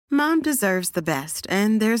Mom deserves the best,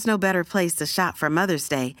 and there's no better place to shop for Mother's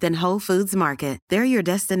Day than Whole Foods Market. They're your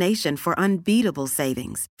destination for unbeatable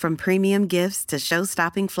savings, from premium gifts to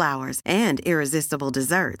show-stopping flowers and irresistible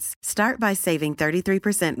desserts. Start by saving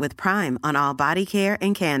 33% with Prime on all body care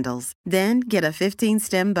and candles. Then get a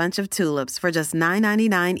 15-stem bunch of tulips for just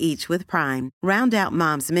 $9.99 each with Prime. Round out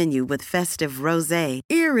Mom's menu with festive rosé,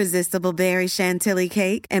 irresistible berry chantilly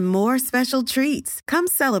cake, and more special treats. Come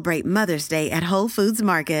celebrate Mother's Day at Whole Foods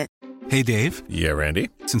Market. Hey, Dave. Yeah, Randy.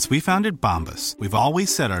 Since we founded Bombas, we've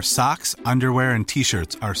always said our socks, underwear, and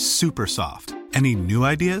T-shirts are super soft. Any new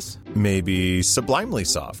ideas? Maybe sublimely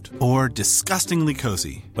soft. Or disgustingly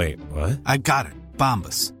cozy. Wait, what? I got it.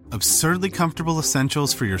 Bombas. Absurdly comfortable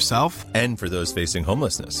essentials for yourself and for those facing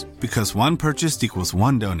homelessness. Because one purchased equals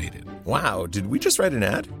one donated. Wow, did we just write an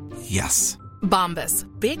ad? Yes. Bombas.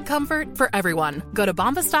 Big comfort for everyone. Go to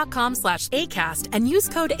bombas.com/ACAST and use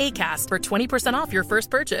code ACAST for 20% off your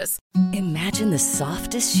first purchase. Imagine the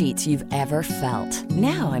softest sheets you've ever felt.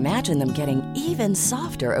 Now imagine them getting even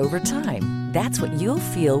softer over time. That's what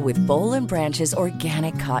you'll feel with Boll & Branch's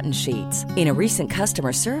organic cotton sheets. In a recent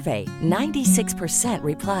customer survey, 96%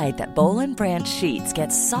 replied that Boll & Branch sheets get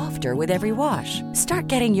softer with every wash.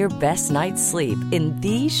 Start getting your best night's sleep in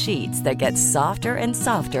these sheets that get softer and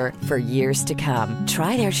softer for years to come.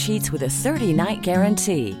 Try their sheets with a 30-night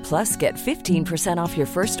guarantee. Plus, get 15% off your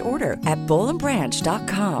first order at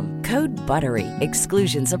bollandbranch.com. Code BUTTERY.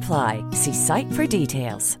 Exclusions apply. See site for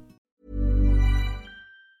details.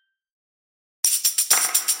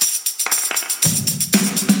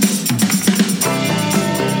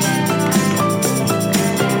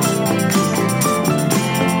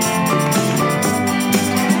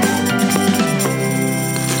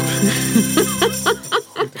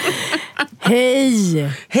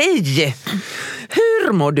 Hej! Hej!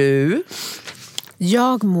 Hur mår du?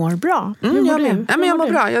 Jag mår bra. Hur mår du? Ja, men jag mår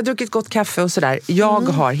bra. Jag har druckit gott kaffe och sådär. Jag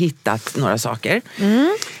har hittat några saker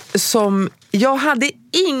som jag hade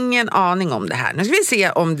ingen aning om det här. Nu ska vi se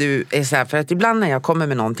om du är så här, för att ibland när jag kommer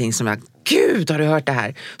med någonting som jag, gud, har du hört det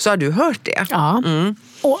här? Så har du hört det. Ja,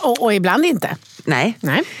 och ibland inte. Nej.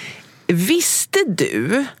 Visste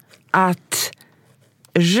du att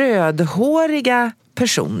rödhåriga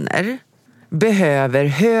personer behöver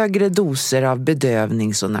högre doser av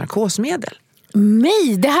bedövnings- och narkosmedel?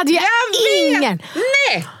 Nej, det hade jag ingen.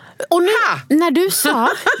 Nej! Och nu, när du sa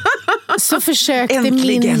så försökte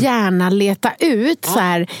min hjärna leta ut så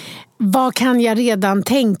här, vad kan jag redan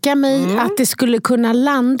tänka mig att det skulle kunna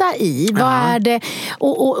landa i? Vad är det?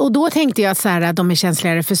 Och då tänkte jag så här att de är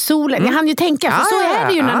känsligare för solen. Jag hann ju tänka, för så är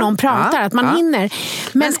det ju när någon pratar, att man hinner.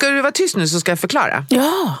 Men ska du vara tyst nu så ska jag förklara.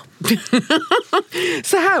 Ja.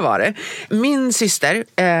 Så här var det. Min syster,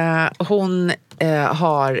 hon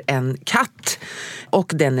har en katt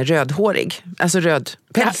och den är rödhårig. Alltså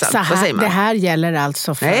rödpälsad, vad säger man? Det här gäller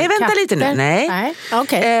alltså för Nej, vänta katter. lite nu. Nej.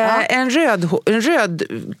 Okay. En röd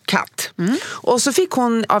katt. Och så fick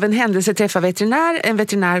hon av en händelse träffa en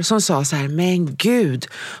veterinär som sa så här: men gud,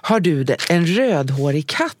 har du en rödhårig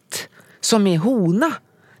katt som är hona?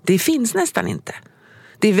 Det finns nästan inte.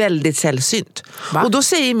 Det är väldigt sällsynt. Va? Och då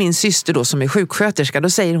säger min syster då, som är sjuksköterska, då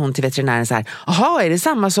säger hon till veterinären så här: jaha, är det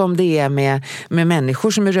samma som det är med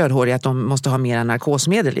människor som är rödhåriga, att de måste ha mera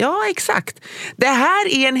narkosmedel? Ja, exakt. Det här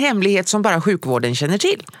är en hemlighet som bara sjukvården känner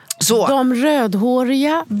till. Så. De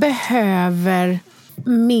rödhåriga behöver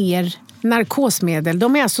mer narkosmedel.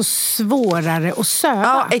 De är alltså svårare att söva.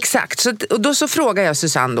 Ja, exakt. Och då så frågar jag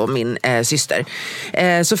Susanne då, min syster.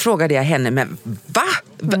 Så frågade jag henne, men va?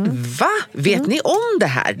 Vet ni om det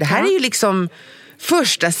här? Det här är ju liksom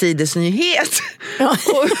första sidesnyhet. Ja.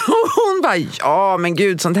 och hon bara, ja men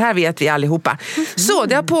gud, sånt här vet vi allihopa. Så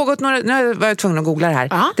det har pågått nu var jag tvungen att googla det här.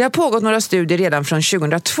 Det har pågått några studier redan från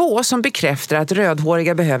 2002 som bekräftar att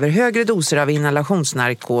rödhåriga behöver högre doser av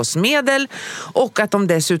inhalationsnarkosmedel och att de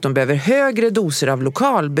dessutom behöver högre doser av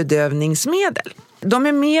lokalbedövningsmedel. De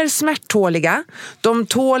är mer smärttåliga, de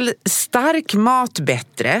tål stark mat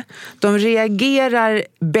bättre, de reagerar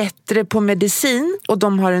bättre på medicin och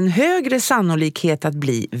de har en högre sannolikhet att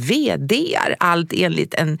bli VD:ar. Allt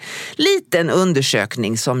enligt en liten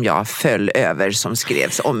undersökning som jag föll över som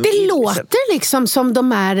skrevs om. Det låter liksom som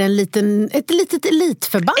de är ett litet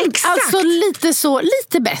elitförband. Exakt. Alltså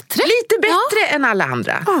lite bättre. Lite bättre än alla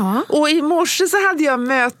andra. Ja. Och i morse så hade jag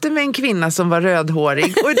möte med en kvinna som var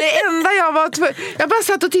rödhårig. Och det enda jag bara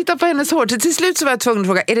satt och tittade på hennes hår. Till slut så var jag tvungen att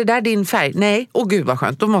fråga, är det där din färg? Nej. Åh gud vad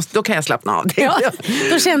skönt, då kan jag slappna av det. Ja,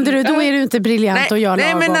 då kände du, då är du inte briljant och jag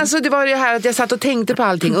lagom. Nej, men alltså det var ju här att jag satt och tänkte på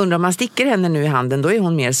allting. Undrar om man sticker henne nu i handen, då är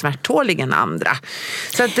hon mer smärttålig än andra.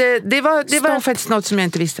 Så att det var faktiskt något som jag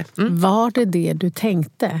inte visste. Var det du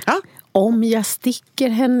tänkte? Ja. om jag sticker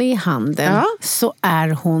henne i handen så är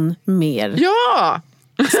hon mer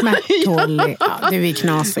smärttålig. Ja, det är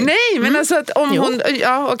knasigt. Nej, men alltså att om hon...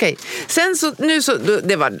 Ja, okej. Sen så... Nu så...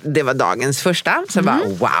 Det var dagens första. Så bara,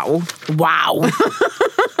 wow.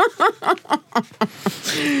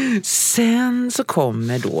 Sen så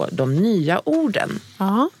kommer då de nya orden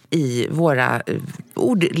i våra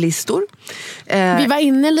ordlistor. Vi var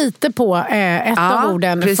inne lite på ett av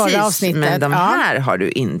orden i förra avsnittet. Men de här har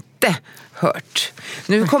du inte hört.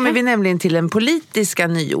 Nu kommer vi nämligen till den politiska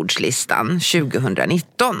nyordslistan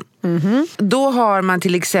 2019. Då har man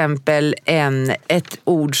till exempel ett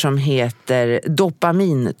ord som heter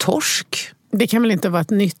dopamintorsk. Det kan väl inte vara ett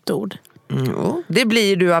nytt ord? Det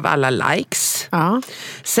blir du av alla likes. Ja.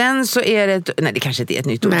 Sen så är det... Nej, det kanske inte är ett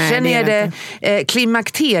nytt ord. Sen är det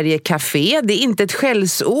klimakteriekafé. Det är inte ett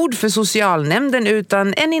skällsord för socialnämnden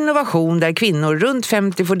utan en innovation där kvinnor runt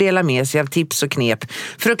 50 får dela med sig av tips och knep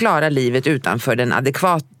för att klara livet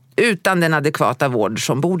utan den adekvata vård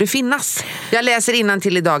som borde finnas. Jag läser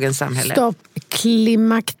innantill i Dagens Samhälle. Stopp.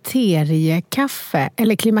 Klimakteriekaffe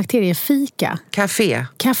eller klimakteriefika? Café.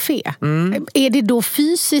 Är det då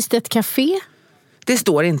fysiskt ett café? Det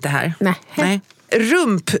står inte här. Nej.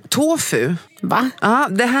 Rumptofu. Va? Ja,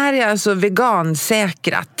 det här är alltså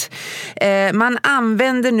vegansäkrat. Man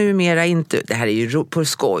använder numera inte... Det här är ju på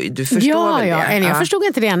skoj, du förstår väl det? Jag förstod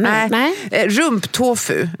inte det ännu. Nej.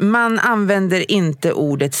 Rumptofu. Man använder inte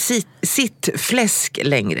ordet sittfläsk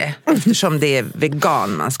längre eftersom det är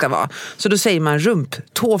vegan man ska vara. Så då säger man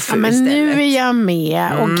rumptofu men istället. Nu är jag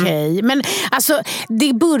med, okej. Men alltså,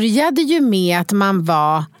 det började ju med att man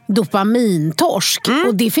var dopamintorsk.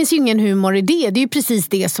 Och det finns ju ingen humor i det. Det är ju precis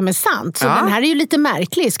det som är sant. Så den här är ju lite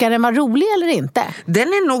märklig. Ska den vara rolig eller inte? Den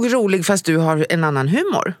är nog rolig fast du har en annan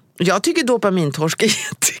humor. Jag tycker dopamintorsk är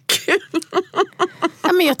jättekul.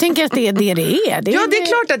 Ja, men jag tänker att det är det det är. Det är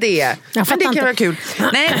klart att det är. Men det kan vara kul.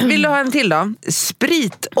 Nej, vill du ha en till då?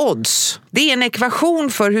 Spritodds. Det är en ekvation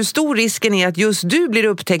för hur stor risken är att just du blir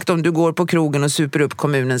upptäckt om du går på krogen och super upp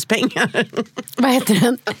kommunens pengar. Vad heter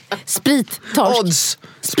den? Odds.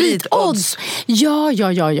 Spritodds. Ja.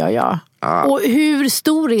 Och hur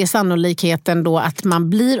stor är sannolikheten då att man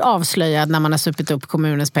blir avslöjad när man har supit upp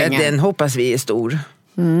kommunens pengar? Den hoppas vi är stor.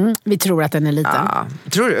 Vi tror att den är liten.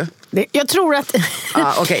 Tror du? Jag tror att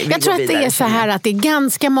jag tror att det är så här att det är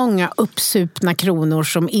ganska många uppsupna kronor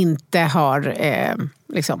som inte har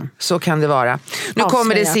liksom. Så kan det vara. Nu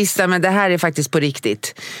kommer det sista, men det här är faktiskt på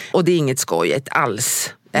riktigt. Och det är inget skojigt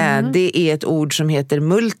alls. Det är ett ord som heter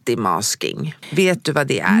multimasking. Vet du vad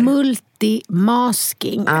det är?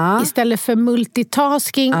 Multimasking. Istället för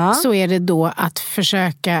multitasking så är det då att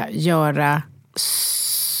försöka göra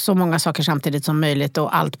så många saker samtidigt som möjligt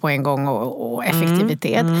och allt på en gång och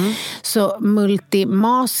effektivitet. Så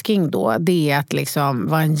multimasking då, det är att liksom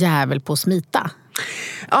vara en jävel på att smita.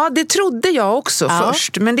 Ja, det trodde jag också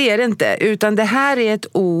först, men det är det inte. Utan det här är ett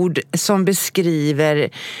ord som beskriver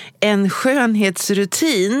en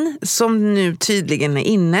skönhetsrutin som nu tydligen är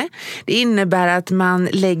inne. Det innebär att man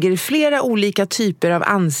lägger flera olika typer av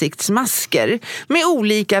ansiktsmasker med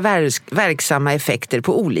olika verksamma effekter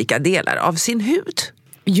på olika delar av sin hud.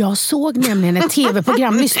 Jag såg nämligen ett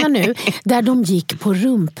tv-program, lyssna nu, där de gick på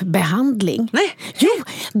rumpbehandling. Nej. Jo,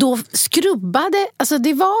 då skrubbade, alltså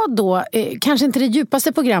det var då kanske inte det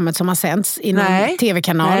djupaste programmet som har sänts i någon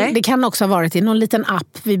tv-kanal. Nej. Det kan också ha varit i någon liten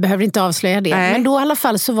app, vi behöver inte avslöja det. Nej. Men då i alla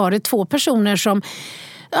fall så var det 2 personer som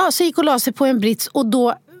så gick och la sig på en brits och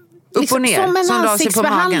då upp och ner, som en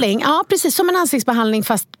ansiktsbehandling. Ja, precis, som en ansiktsbehandling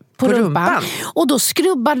fast på rumpan. Och då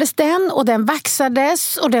skrubbades den och den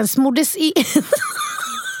vaxades och den smordes i.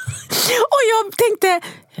 Och jag tänkte,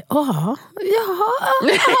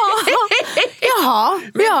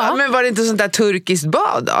 Men var det inte sånt där turkiskt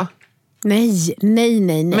bad då? Nej.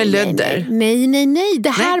 Med lödder? Nej. Det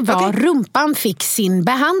här var rumpan fick sin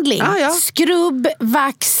behandling. Skrubb,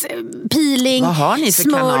 vax, peeling, vad har ni för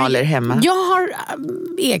kanaler hemma? Jag har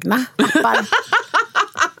egna appar.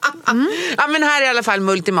 Ja, men här är i alla fall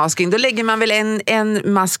multimasking. Då lägger man väl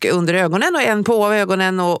en mask under ögonen och en på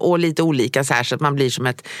ögonen och lite olika så här så att man blir som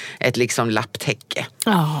ett liksom lapptäcke.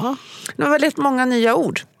 Ja. Det var väldigt många nya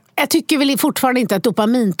ord. Jag tycker väl fortfarande inte att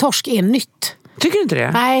dopamintorsk är nytt. Tycker du inte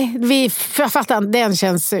det? Nej, jag fattar, den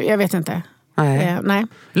känns, jag vet inte. Nej.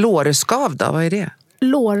 Lårskav då, vad är det?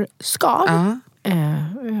 Lårskav? Ja.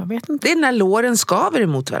 Jag vet inte. Det är när låren skaver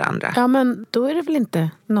emot varandra. Ja, men då är det väl inte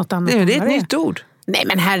något annat. Det är ett nytt ord. Nej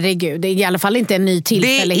men herregud, det är i alla fall inte en ny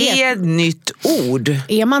tillfällighet. Det är ett nytt ord.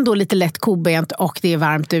 Är man då lite lätt kobent och det är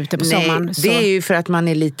varmt ute på sommaren? Det är ju för att man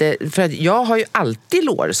är lite... För att jag har ju alltid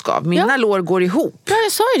lårskav. Mina lår går ihop. Ja,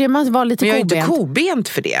 jag sa ju det, man var lite kobent. Men jag är inte kobent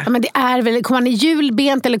för det. Ja, men det är väl, kommer man i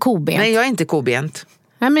julbent eller kobent? Nej, jag är inte kobent.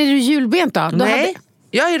 Nej, men är du julbent då? Nej,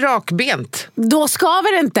 jag är rakbent. Då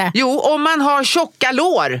skaver det inte. Jo, om man har tjocka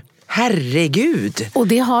lår. Herregud. Och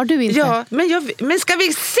det har du inte. Ja, men ska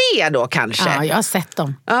vi se då kanske? Ja, jag har sett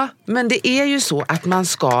dem. Ja, men det är ju så att man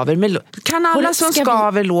skaver med kan alla som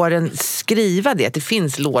skaver låren skriva det? Att det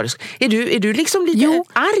finns lår. Är du liksom lite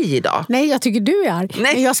arg idag? Nej, jag tycker du är arg.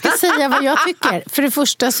 Nej. Men jag ska säga vad jag tycker. För det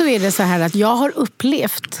första så är det så här att jag har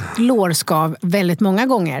upplevt lårskav väldigt många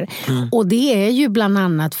gånger. Och det är ju bland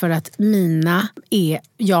annat för att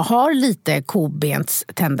jag har lite kobents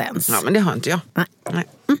tendens. Ja, men det har inte jag. Nej.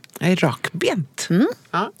 Jag är rakbent.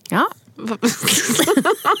 Ja.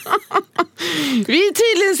 Vi är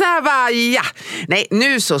tydligen så här bara, Nej,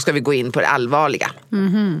 nu så ska vi gå in på det allvarliga.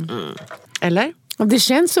 Eller? Och det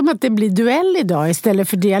känns som att det blir duell idag istället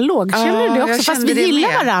för dialog. Känner du det också? Fast vi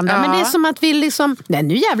gillar varandra. Ja. Men det är som att vi liksom... Nej,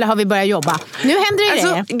 nu jävlar har vi börjat jobba. Nu händer det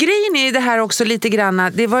grejer. Grejen är det här också lite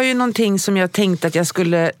grann. Det var ju någonting som jag tänkte att jag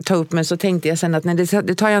skulle ta upp. Men så tänkte jag sen att nej,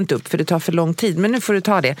 det tar jag inte upp. För det tar för lång tid. Men nu får du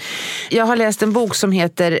ta det. Jag har läst en bok som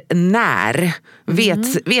heter När.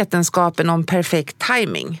 Vetenskapen om perfekt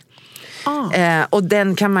timing. Och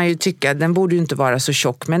den kan man ju tycka, den borde ju inte vara så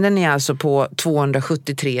tjock, men den är alltså på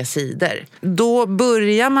 273 sidor. Då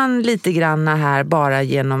börjar man lite grann här bara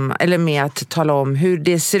med att tala om hur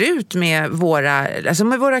det ser ut med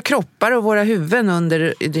våra kroppar och våra huvuden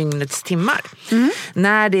under dygnets timmar.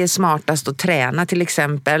 När det är smartast att träna till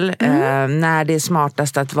exempel, när det är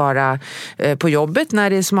smartast att vara på jobbet, när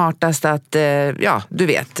det är smartast att, du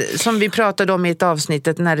vet, som vi pratade om i ett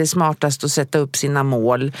avsnittet, när det är smartast att sätta upp sina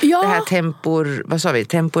mål. Ja. Det här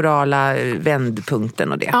temporala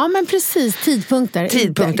vändpunkten och det. Ja, men precis,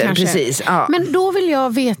 tidpunkter precis. Ja. Men då vill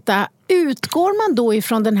jag veta, utgår man då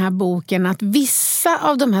ifrån den här boken att vissa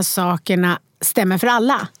av de här sakerna stämmer för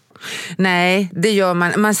alla? Nej, det gör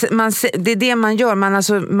man. Det är det man gör.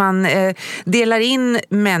 Man delar in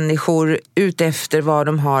människor ut efter vad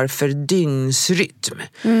de har för dygnsrytm.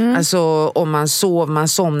 Alltså om man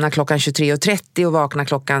somnar klockan 23:30 och vaknar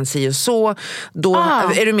klockan si och så, då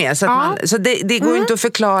är du med. Så, så det går inte att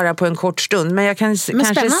förklara på en kort stund. Men jag kan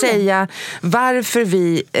kanske säga varför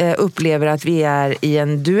vi upplever att vi är i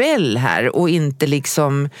en duell här och inte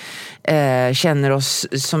liksom känner oss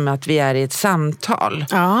som att vi är i ett samtal.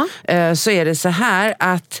 Så är det så här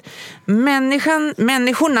att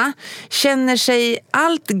människorna känner sig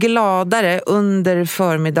allt gladare under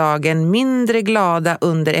förmiddagen, mindre glada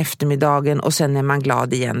under eftermiddagen och sen är man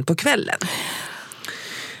glad igen på kvällen.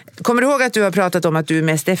 Kommer du ihåg att du har pratat om att du är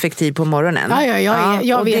mest effektiv på morgonen?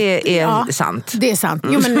 Jag vet. Det är sant. Det är sant.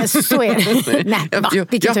 Jo, men så är det.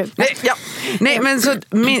 Vilket tur. Nej,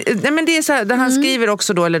 men det är så här, där han skriver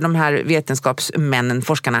också då, eller de här vetenskapsmännen,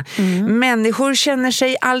 forskarna. Människor känner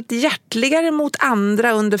sig allt hjärtligare mot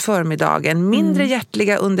andra under förmiddagen, mindre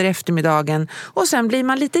hjärtliga under eftermiddagen och sen blir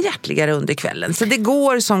man lite hjärtligare under kvällen. Så det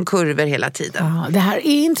går som kurvor hela tiden. Ja, det här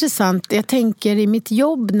är intressant. Jag tänker i mitt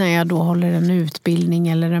jobb när jag då håller en utbildning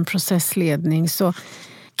eller en processledning, så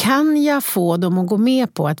kan jag få dem att gå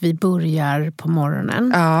med på att vi börjar på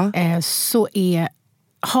morgonen, så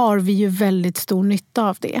har vi ju väldigt stor nytta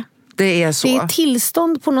av det. Det är så. Det är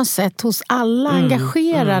tillstånd på något sätt hos alla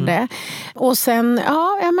engagerade. Och sen,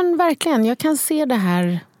 men verkligen, jag kan se det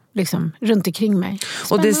här liksom runt omkring mig.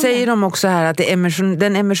 Spännande. Och det säger de också här att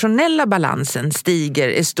den emotionella balansen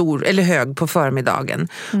är stor eller hög på förmiddagen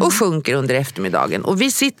och sjunker under eftermiddagen. Och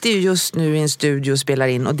vi sitter ju just nu i en studio och spelar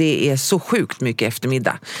in och det är så sjukt mycket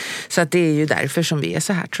eftermiddag. Så att det är ju därför som vi är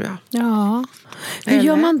så här, tror jag. Ja. Hur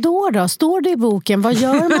gör man då? Står det i boken? Vad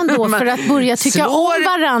gör man då för att börja tycka om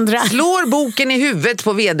varandra? Slår boken i huvudet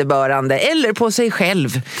på vederbörande eller på sig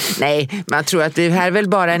själv? Nej, man tror att det här är väl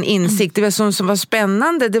bara en insikt. Det som var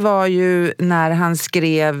spännande, det var ju när han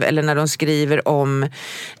skrev, eller när de skriver om,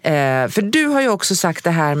 för du har ju också sagt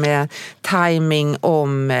det här med timing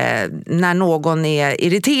om när någon är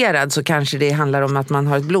irriterad så kanske det handlar om att man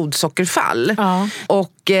har ett blodsockerfall. Ja.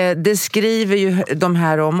 Och det skriver ju de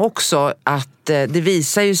här om också, att det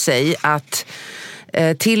visar ju sig att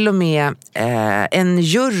till och med en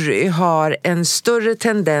jury har en större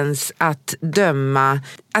tendens att döma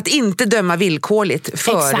Att inte döma villkorligt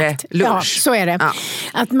före lunch. Ja, så är det. Ja.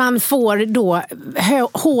 Att man får då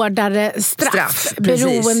hårdare straff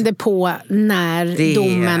beroende på när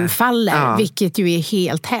domen faller, vilket ju är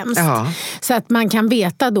helt hemskt. Ja. Så att man kan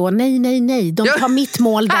veta då, nej, de tar mitt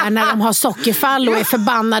mål där när de har sockerfall och är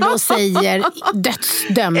förbannade och säger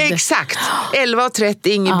dödsdömd. Exakt. 11:30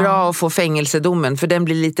 är inget bra att få fängelsedomen, för den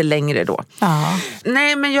blir lite längre då. Ja.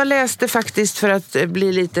 Nej, men jag läste faktiskt, för att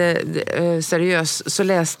bli lite seriös, så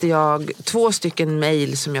läste jag 2 stycken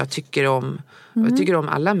mejl som jag tycker om. Jag tycker om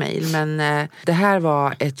alla mejl, men det här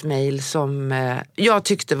var ett mejl som jag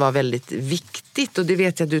tyckte var väldigt viktigt, och det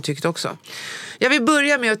vet jag att du tyckte också. Jag vill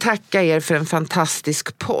börja med att tacka er för en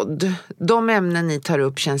fantastisk podd. De ämnen ni tar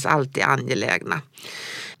upp känns alltid angelägna.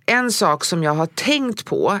 En sak som jag har tänkt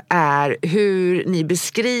på är hur ni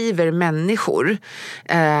beskriver människor.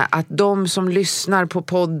 Att de som lyssnar på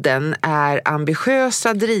podden är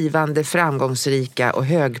ambitiösa, drivande, framgångsrika och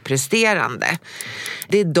högpresterande.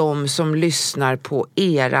 Det är de som lyssnar på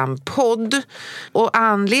eran podd. Och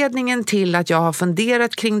anledningen till att jag har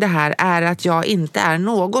funderat kring det här är att jag inte är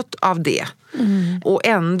något av det. Och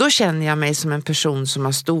ändå känner jag mig som en person som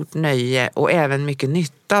har stort nöje och även mycket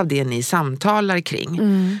nytta av det ni samtalar kring.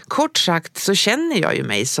 Kort sagt så känner jag ju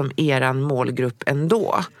mig som eran målgrupp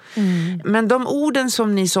ändå. Men de orden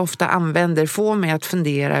som ni så ofta använder får mig att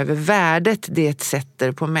fundera över värdet det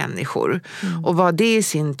sätter på människor. Och vad det i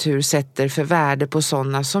sin tur sätter för värde på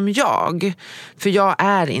sådana som jag. För jag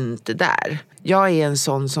är inte där. Jag är en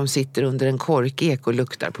sån som sitter under en korkek och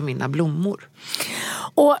luktar på mina blommor.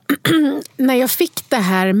 Och när jag fick det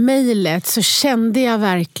här mejlet så kände jag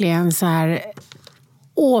verkligen så här: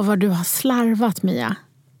 åh, vad du har slarvat, Mia.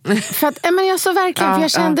 För att, men jag så verkligen, för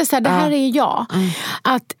jag kände så här, det här är jag.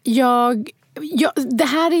 Att jag det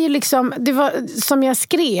här är ju liksom, det var som jag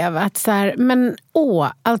skrev, att så här, men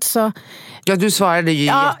alltså. Ja, du svarade ju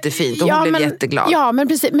jättefint och hon blev jätteglad. Ja, men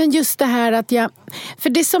precis. Men just det här att för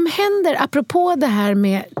det som händer, apropå det här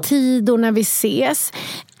med tid och när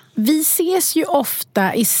vi ses ju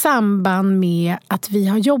ofta i samband med att vi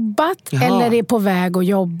har jobbat eller är på väg att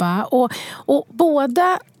jobba. Och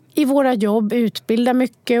båda i våra jobb utbildar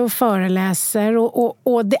mycket och föreläser.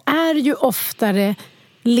 Och det är ju oftare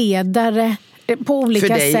ledare på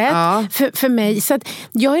olika sätt för mig. Så att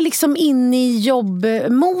jag är liksom inne i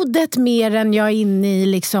jobbmodet mer än jag är inne i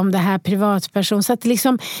liksom det här privatperson. Så att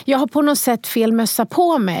liksom, jag har på något sätt fel mössa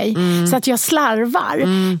på mig. Så att jag slarvar.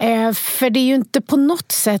 För det är ju inte på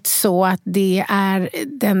något sätt så att det är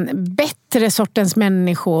den bättre sortens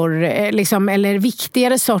människor liksom, eller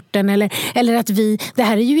viktigare sorten. Eller att det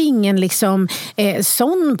här är ju ingen liksom,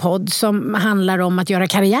 sån podd som handlar om att göra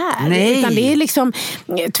karriär. Nej. Utan det är liksom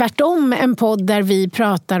tvärtom en podd där vi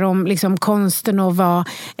pratar om liksom konsten att vara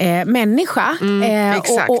människa.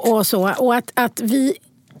 Exakt. Och så. Och att vi...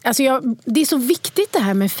 Alltså det är så viktigt det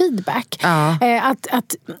här med feedback.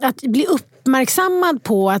 Att bli uppmärksammad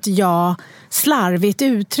på att jag slarvigt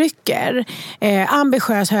uttrycker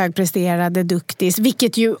ambitiös, högpresterande, duktig,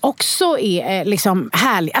 vilket ju också är liksom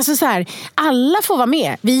härligt. Alltså så här, alla får vara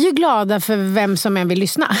med. Vi är ju glada för vem som än vill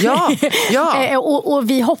lyssna. Ja. Och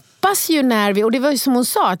vi hoppas ju när vi, och det var ju som hon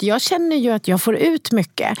sa, att jag känner ju att jag får ut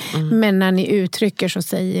mycket, men när ni uttrycker så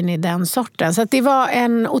säger ni den sorten. Så att det var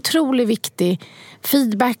en otroligt viktig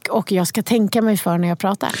feedback, och jag ska tänka mig för när jag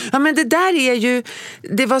pratar. Ja, men det där är ju,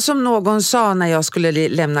 det var som någon sa när jag skulle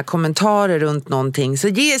lämna kommentarer runt någonting, så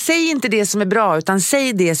säg inte det som är bra, utan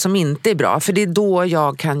säg det som inte är bra, för det är då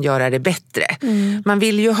jag kan göra det bättre. Man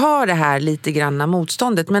vill ju ha det här lite granna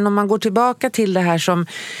motståndet, men om man går tillbaka till det här som,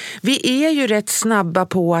 vi är ju rätt snabba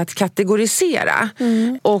på att kategorisera,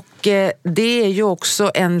 och det är ju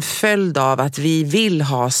också en följd av att vi vill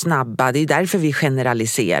ha snabba, det är därför vi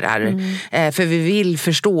generaliserar, för vi vill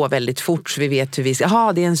förstå väldigt fort, så vi vet hur vi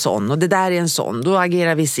ska, det är en sån och det där är en sån, då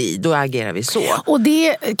agerar vi då agerar vi så. Och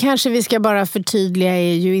det kanske vi ska bara förtydliga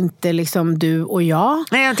är ju inte liksom du och jag.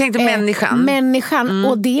 Nej, jag tänkte människan.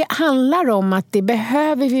 Och det handlar om att det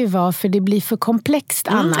behöver vi vara, för det blir för komplext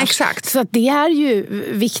annars. Exakt. Så att det är ju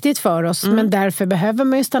viktigt för oss, men därför behöver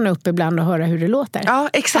man ju stanna upp ibland och höra hur det låter. Ja,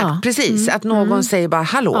 exakt, precis. Att någon säger bara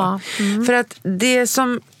hallå. För att det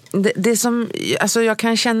som alltså jag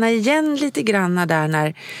kan känna igen lite grann där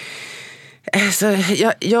när alltså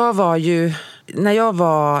jag var ju när jag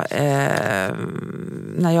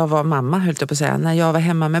var mamma, höll jag på att säga, när jag var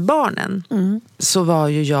hemma med barnen, så var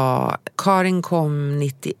ju Karin kom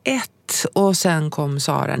 91 91 och sen kom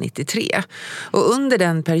Sara 93. Och under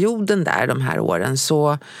den perioden där, de här åren,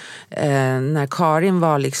 så när Karin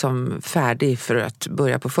var liksom färdig för att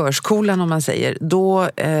börja på förskolan, om man säger, då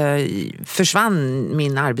försvann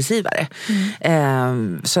min arbetsgivare.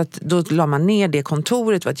 Så att då la man ner det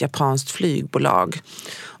kontoret, var ett japanskt flygbolag.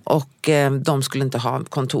 Och de skulle inte ha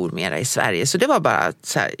kontor mera i Sverige. Så det var bara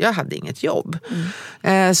så här, jag hade inget jobb.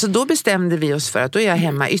 Så då bestämde vi oss för att då är jag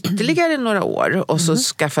hemma ytterligare några år. Och så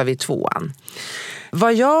skaffade vi 2:an.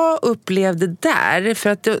 Vad jag upplevde där, för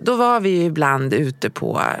att då var vi ju ibland ute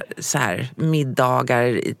på så här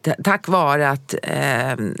middagar, tack vare att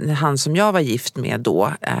han som jag var gift med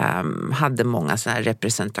då hade många så här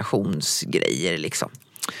representationsgrejer liksom.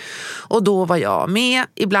 Och då var jag med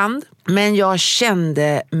ibland. Men jag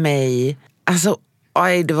kände mig, alltså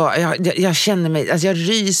jag kände mig, alltså jag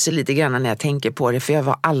ryser lite grann när jag tänker på det, för jag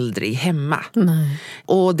var aldrig hemma. Nej.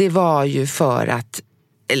 Och det var ju för att,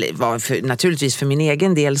 eller var naturligtvis för min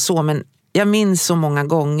egen del så, men jag minns så många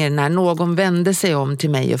gånger när någon vände sig om till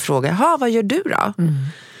mig och frågade, vad gör du då?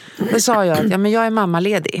 Då sa jag att men jag är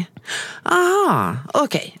mammaledig. Aha,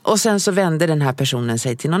 okej. Och sen så vände den här personen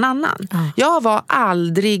sig till någon annan. Jag var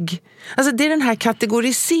aldrig... Alltså det är den här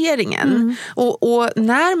kategoriseringen. Och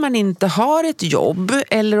när man inte har ett jobb,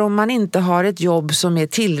 eller om man inte har ett jobb som är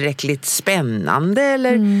tillräckligt spännande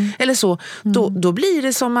eller så, då blir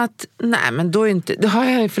det som att nej, men då är inte, då har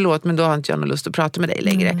jag, förlåt, men då har inte jag någon lust att prata med dig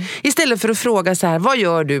längre. Istället för att fråga så här, vad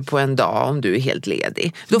gör du på en dag om du är helt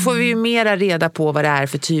ledig? Då får vi ju mera reda på vad det är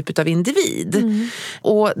för typ av individ.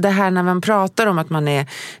 Och det här när man pratar om att man är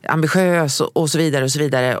ambitiös och så vidare och så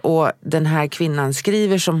vidare. Och den här kvinnan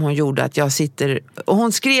skriver som hon gjorde, att jag sitter, och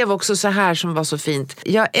hon skrev också så här som var så fint: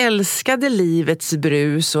 jag älskade livets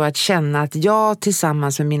brus och att känna att jag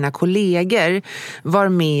tillsammans med mina kollegor var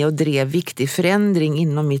med och drev viktig förändring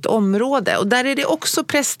inom mitt område. Och där är det också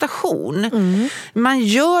prestation. Man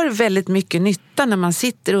gör väldigt mycket nytta när man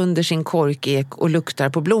sitter under sin korkek och luktar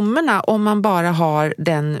på blommorna, om man bara har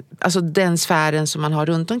den sfären som man har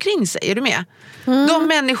runt omkring sig. Är du med? De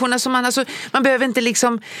människorna som man behöver inte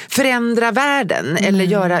liksom förändra världen eller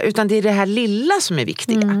göra, utan det är det här lilla som är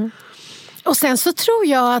viktiga. Och sen så tror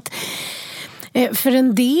jag att för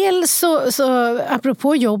en del så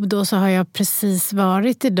apropå jobb då, så har jag precis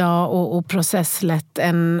varit idag och processlett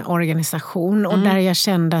en organisation och där jag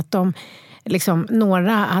kände att de liksom,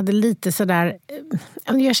 några hade lite sådär,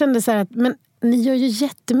 jag kände så här att men ni gör ju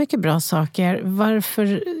jättemycket bra saker. Varför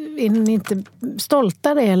är ni inte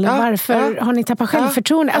stoltare? Eller varför har ni tappat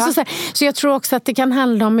självförtroende? Alltså så jag tror också att det kan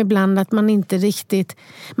handla om ibland att man inte riktigt...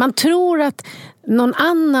 Man tror att någon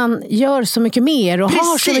annan gör så mycket mer och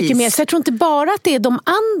har så mycket mer. Så jag tror inte bara att det är de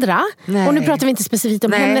andra. Nej. Och nu pratar vi inte specifikt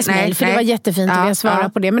om hennes mejl, för det var jättefint att vi svarar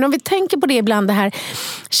på det. Men om vi tänker på det ibland, det här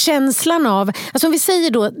känslan av... Alltså om vi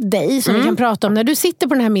säger då dig, som vi kan prata om, när du sitter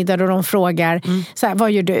på den här middagen och de frågar så här,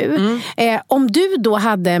 vad gör du? Om du då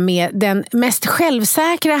hade med den mest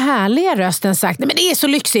självsäkra, härliga rösten sagt, nej men det är så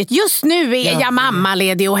lyxigt, just nu är jag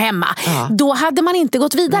mammaledig och hemma. Då hade man inte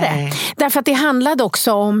gått vidare. Nej. Därför att det handlade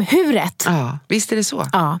också om huret. Visst är det så.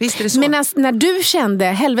 Visst är det så. Men när du kände,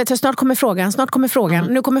 helvete, snart kommer frågan,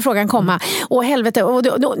 nu kommer frågan komma. Och helvete, och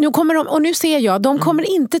nu kommer de, och nu ser jag, de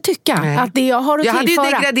kommer inte tycka att det jag har att tillföra. Jag hade ju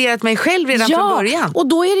degraderat mig själv redan från början. Och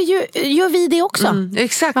då är det ju, gör vi det också.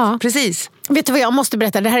 Exakt, precis. Vet du vad jag måste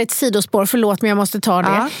berätta? Det här är ett sidospår, förlåt men jag måste ta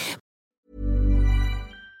det.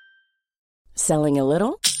 Selling a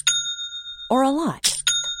little or a lot?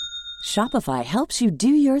 Shopify helps you do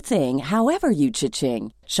your thing however you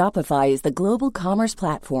cha-ching. Shopify is the global commerce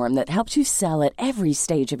platform that helps you sell at every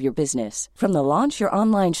stage of your business. From the launch your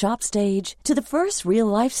online shop stage to the first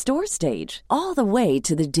real-life store stage. All the way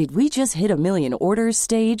to the did we just hit a million orders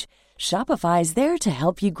stage. Shopify is there to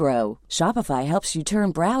help you grow. Shopify helps you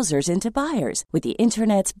turn browsers into buyers with the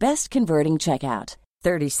internet's best converting checkout.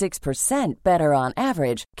 36% better on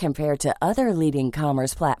average compared to other leading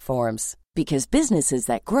commerce platforms. Because businesses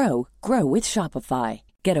that grow, grow with Shopify.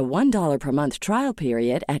 Get a $1 per month trial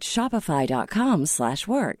period at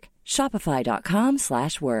shopify.com/work.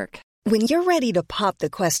 Shopify.com/work. When you're ready to pop the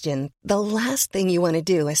question, the last thing you want to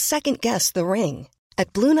do is second-guess the ring.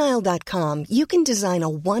 At BlueNile.com, you can design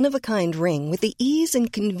a one-of-a-kind ring with the ease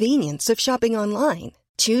and convenience of shopping online.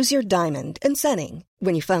 Choose your diamond and setting.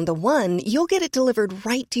 When you find the one, you'll get it delivered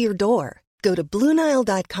right to your door. Go to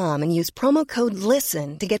BlueNile.com and use promo code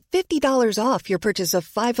LISTEN to get $50 off your purchase of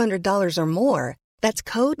 $500 or more. That's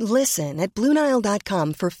code LISTEN at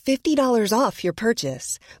BlueNile.com for $50 off your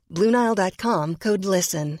purchase. BlueNile.com, code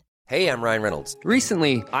LISTEN. Hey, I'm Ryan Reynolds.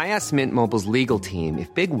 Recently, I asked Mint Mobile's legal team if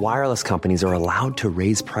big wireless companies are allowed to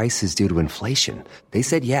raise prices due to inflation. They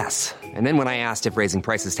said yes. And then when I asked if raising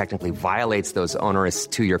prices technically violates those onerous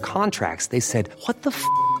 2-year contracts, they said, "What the f***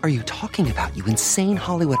 are you talking about, you insane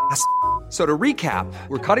Hollywood ass?" So to recap,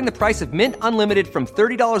 we're cutting the price of Mint Unlimited from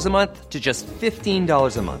 $30 a month to just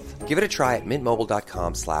 $15 a month. Give it a try at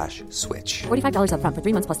mintmobile.com/switch. $45 up front for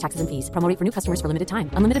 3 months plus taxes and fees. Promo rate for new customers for limited time.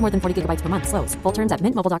 Unlimited more than 40 gigabytes per month. Slows full terms at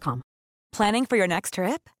mintmobile.com. Planning for your next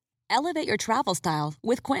trip? Elevate your travel style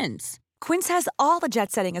with Quince. Quince has all the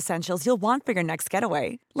jet-setting essentials you'll want for your next getaway,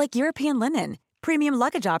 like European linen, premium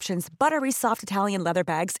luggage options, buttery soft Italian leather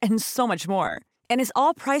bags, and so much more. And is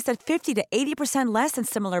all priced at 50 to 80% less than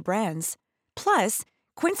similar brands. Plus,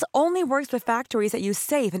 Quince only works with factories that use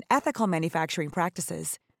safe and ethical manufacturing practices.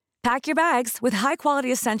 Pack your bags with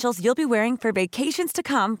high-quality essentials you'll be wearing for vacations to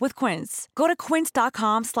come with Quince. Go to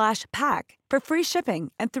quince.com/pack for free shipping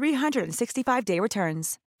and 365-day returns.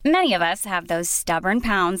 Many of us have those stubborn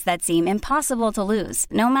pounds that seem impossible to lose,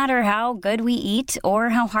 no matter how good we eat or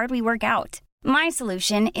how hard we work out. My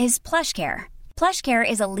solution is PlushCare.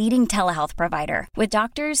 PlushCare is a leading telehealth provider with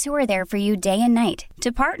doctors who are there for you day and night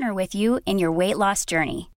to partner with you in your weight loss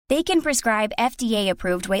journey. They can prescribe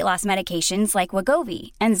FDA-approved weight loss medications like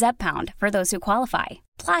Wegovy and Zepbound for those who qualify.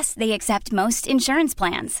 Plus, they accept most insurance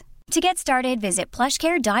plans. To get started, visit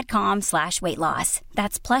plushcare.com/weightloss.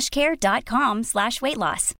 That's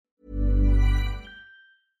plushcare.com/weightloss.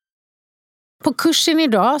 På kursen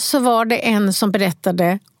idag så var det en som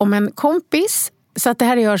berättade om en kompis, så att det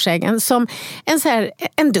här är hörsägen, som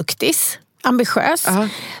en duktis, ambitiös,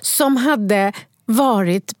 som hade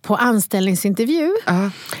varit på anställningsintervju.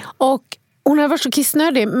 Och hon hade varit så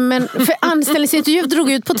kissnödig, men för anställningsintervju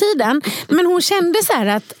drog ut på tiden. Men hon kände så här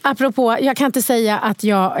att, apropå, jag kan inte säga att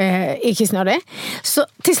jag är kissnödig. Så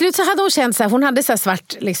till slut så hade hon känt så här, hon hade så här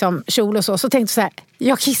svart liksom, kjol och så tänkte så här,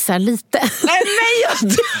 jag kissar lite. Nej!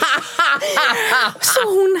 Så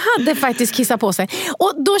hon hade faktiskt kissat på sig.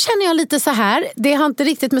 Och då känner jag lite så här, det har inte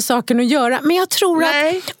riktigt med saken att göra, men jag tror att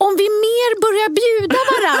om vi mer börjar bjuda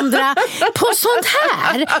varandra på sånt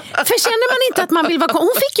här, för känner man inte att man vill vara...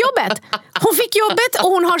 Hon fick jobbet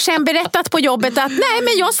och hon har sen berättat på jobbet att nej,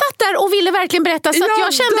 men jag satt där och ville verkligen berätta, så att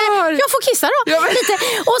jag kände, jag får kissa då. Lite.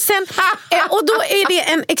 Och sen, och då är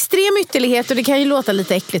det en extrem ytterlighet, och det kan ju låta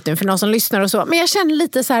lite äckligt nu för någon som lyssnar och så, men jag känner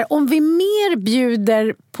lite så här, om vi mer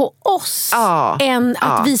bjuder på oss än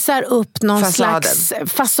att visa upp någon slags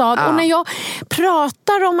fasad. Och när jag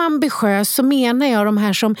pratar om ambitiös så menar jag de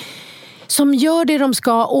här som gör det de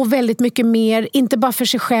ska och väldigt mycket mer, inte bara för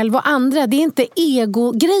sig själv och andra. Det är inte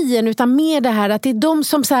ego-grejen, utan mer det här att det är de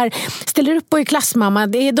som så här ställer upp och är klassmamma,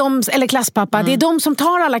 det är de, eller klasspappa, det är de som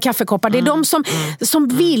tar alla kaffekoppar, det är de som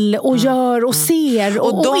vill och gör och ser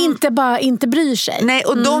och inte bryr sig. Nej,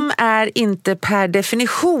 och de är inte per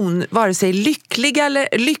definition vare sig lyckligare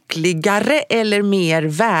eller mer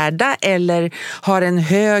värda eller har en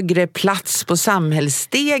högre plats på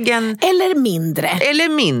samhällsstegen. Eller mindre.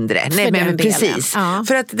 Nej, men precis. Ja.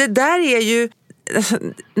 För att det där är ju,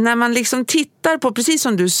 när man liksom tittar på, precis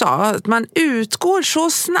som du sa, att man utgår så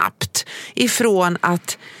snabbt ifrån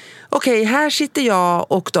att okej, här sitter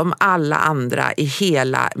jag och de alla andra i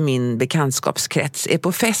hela min bekantskapskrets är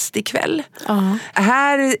på fest ikväll.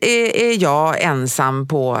 Här är jag ensam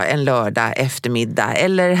på en lördag eftermiddag.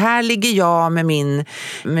 Eller här ligger jag med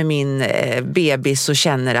min bebis och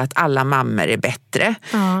känner att alla mammor är bättre.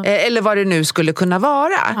 Eller vad det nu skulle kunna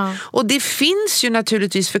vara. Och det finns ju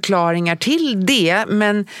naturligtvis förklaringar till det.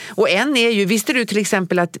 Och en är ju, visste du till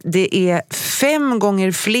exempel att det är 5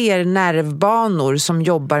 gånger fler nervbanor som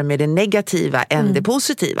jobbar med det negativa än det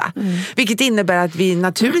positiva. Vilket innebär att vi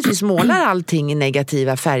naturligtvis målar allting i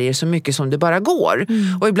negativa färger så mycket som det bara går.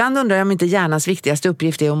 Och ibland undrar jag om inte hjärnans viktigaste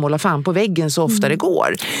uppgift är att måla fan på väggen så ofta det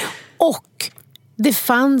går. Och det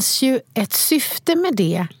fanns ju ett syfte med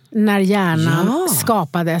det när hjärnan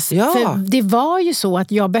skapades. För det var ju så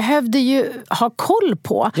att jag behövde ju ha koll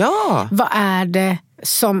på vad är det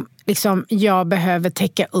som liksom jag behöver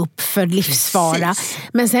täcka upp för livsfara. Precis.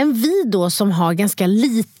 Men sen vi då som har ganska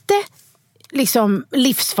lite liksom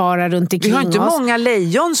livsfara runt omkring oss. Vi har inte många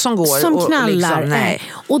lejon som går som knallar. Liksom, nej.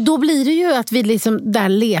 Och då blir det ju att vi liksom där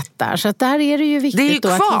letar. Så att där är det ju viktigt det är ju då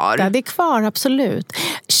att hitta. Det är kvar, absolut.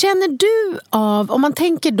 Känner du av, om man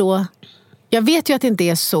tänker då, jag vet ju att det inte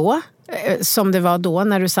är så som det var då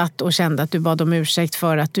när du satt och kände att du bad om ursäkt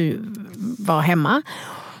för att du var hemma.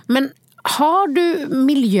 Men har du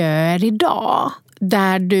miljöer idag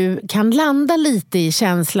där du kan landa lite i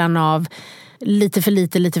känslan av lite för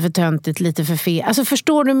lite, lite för töntigt, lite för fel. Alltså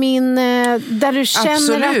förstår du min... Där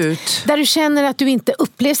du känner att du inte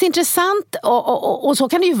upplevs intressant och så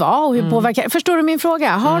kan det ju vara och hur påverkar... Förstår du min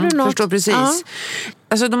fråga? Har du något? Förstår precis. Ja.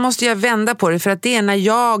 Alltså då måste jag vända på det för att det är när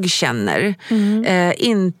jag känner,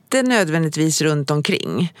 inte nödvändigtvis runt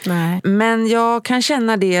omkring. Nej. Men jag kan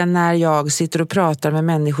känna det när jag sitter och pratar med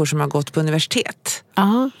människor som har gått på universitet.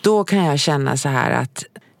 Då kan jag känna så här att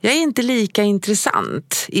jag är inte lika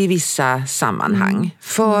intressant i vissa sammanhang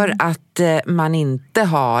för att man inte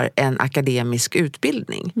har en akademisk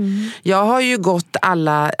utbildning. Jag har ju gått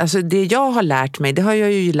alltså det jag har lärt mig, det har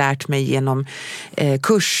jag ju lärt mig genom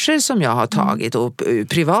kurser som jag har tagit och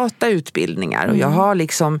privata utbildningar och jag har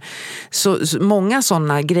liksom så många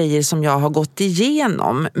sådana grejer som jag har gått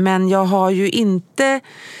igenom, men jag har ju inte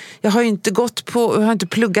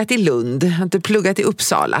pluggat i Lund, jag har inte pluggat i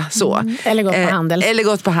Uppsala så. Eller gått på Handels. Eller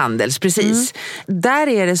gått på Handels, precis. Där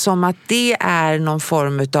är det som att det är någon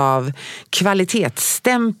form av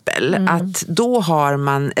kvalitetsstämpel. Att då har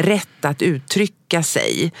man rätt att uttrycka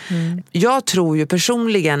sig. Jag tror ju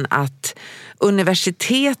personligen att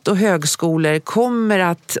universitet och högskolor kommer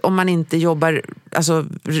att, om man inte jobbar, alltså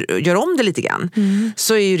gör om det lite grann,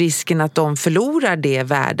 så är ju risken att de förlorar det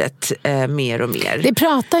värdet mer och mer. Det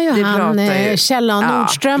pratar ju Kjell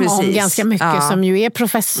Nordström om ganska mycket, som ju är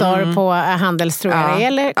professor på Handels, tror jag.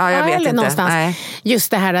 Eller, jag vet inte. Någonstans. Nej.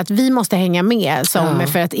 Just det här att vi måste hänga med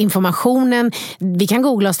för att informationen, vi kan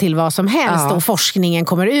googla oss till vad som helst och forskningen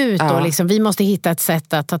kommer ut och liksom, vi måste hitta ett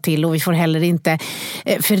sätt att ta till och vi får heller inte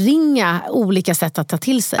förringa olika sätt att ta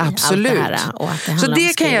till sig. Absolut. Allt det här, och att det så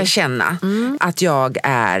det kan jag känna att jag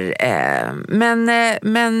är.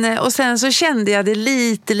 Men och sen så kände jag det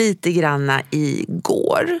lite granna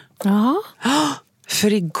igår. Ja.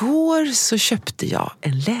 För igår så köpte jag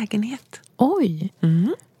en lägenhet. Oj.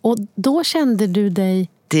 Och då kände du dig...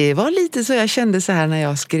 Det var lite så jag kände så här när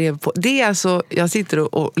jag skrev på. Det är alltså, jag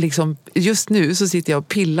sitter och liksom, just nu så sitter jag och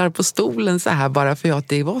pillar på stolen så här bara för att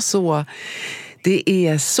det var så... Det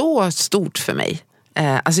är så stort för mig.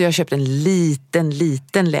 Alltså jag har köpt en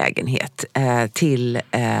liten lägenhet till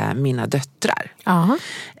mina döttrar.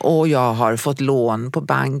 Och jag har fått lån på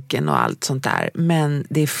banken och allt sånt där. Men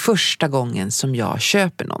det är första gången som jag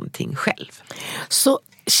köper någonting själv. Så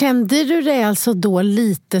kände du dig alltså då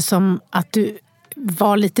lite som att du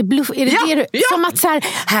var lite bluff? Är det som att så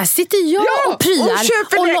här sitter jag och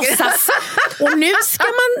pryar och låtsas. Och nu ska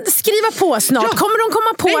man skriva på snart. Kommer de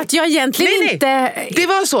komma på att jag egentligen inte... Det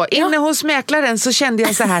var så. Inne hos mäklaren så kände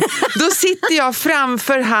jag så här. Då sitter jag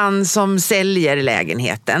framför han som säljer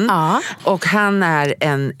lägenheten. Och han är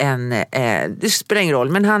det spelar ingen roll,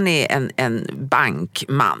 men han är en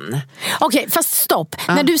bankman. Okej, fast stopp.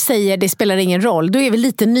 När du säger det spelar ingen roll, då är vi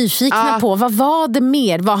lite nyfikna på vad var det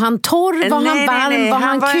mer? Var han torr? Var han varm? Var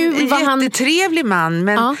han kul? Var en jättetrevlig man,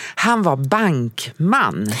 men han var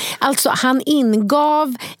bankman. Alltså, han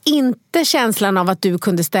ingav inte känslan av att du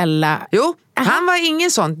kunde ställa... Jo, han var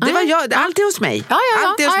ingen sån. Det var jag, alltid hos mig.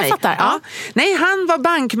 Alltid hos mig. Jag fattar. Nej, han var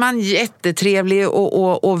bankman, jättetrevlig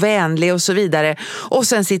och vänlig och så vidare. Och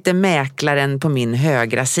sen sitter mäklaren på min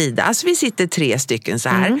högra sida. Alltså vi sitter 3 stycken så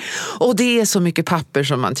här. Och det är så mycket papper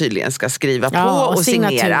som man tydligen ska skriva på och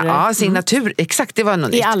signera. Ja, signatur. Exakt, det var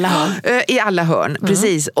något I alla hörn. I alla hörn,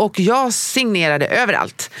 precis. Och jag signerade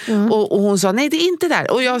överallt. Och hon sa, nej det är inte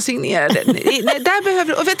där. Och jag signerade. Nej, där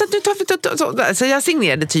behöver... Och vet att du tar... Så jag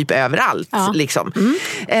signerade typ överallt. Liksom.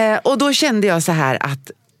 Och då kände jag så här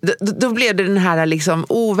att då blev det den här liksom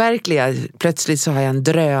overkliga, plötsligt så har jag en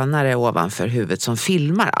drönare ovanför huvudet som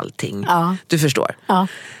filmar allting. Du förstår.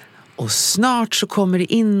 Och snart så kommer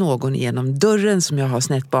det in någon genom dörren som jag har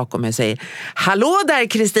snett bakom mig och säger: hallå där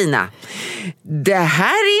Kristina, det här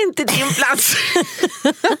är inte din plats.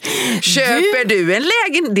 Köper du en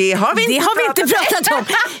lägenhet? Det har vi inte pratat om.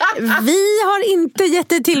 Vi har inte gett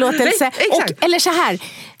dig tillåtelse. Nej, eller så här,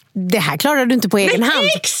 det här klarar du inte på egen hand.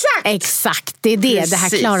 Exakt, det är det. Precis. Det här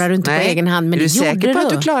klarar du inte på egen hand. Men är du säker på att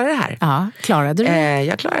du klarar det här? Ja, klarade du det?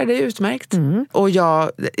 Jag klarade det utmärkt. Och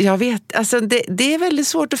jag vet, alltså det är väldigt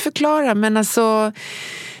svårt att förklara, men alltså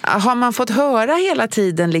har man fått höra hela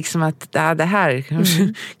tiden liksom att det här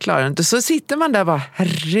klarar inte, så sitter man där och bara,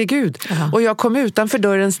 herregud. Och jag kom utanför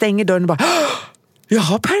dörren, stänger dörren och bara, jag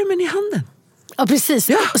har pärmen i handen. Ja, precis.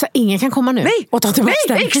 Så ingen kan komma nu och ta tillbaka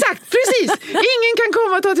den. Nej, exakt, precis. Ingen kan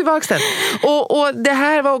komma och ta tillbaka den. Och det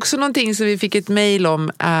här var också någonting som vi fick ett mejl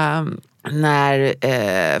om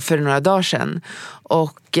för några dagar sedan.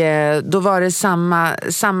 Och då var det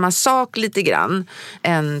samma sak lite grann.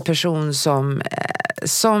 En person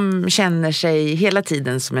som känner sig hela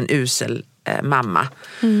tiden som en usel mamma.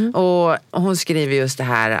 Och hon skriver just det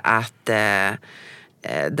här att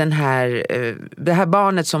det här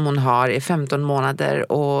barnet som hon har är 15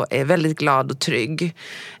 månader och är väldigt glad och trygg.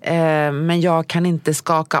 Men jag kan inte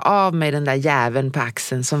skaka av mig den där jäveln på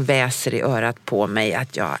axeln som väser i örat på mig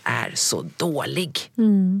att jag är så dålig.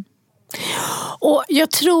 Och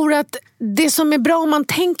jag tror att det som är bra om man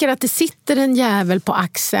tänker att det sitter en jävel på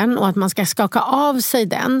axeln och att man ska skaka av sig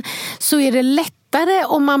den, så är det lättare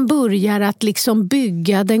om man börjar att liksom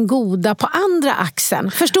bygga den goda på andra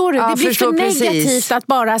axeln. Förstår du? Ja, det blir för negativt precis. att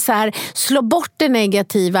bara så här slå bort det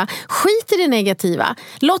negativa. Skit i det negativa.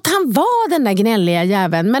 Låt han vara den där gnälliga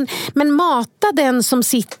jäveln. Men mata den som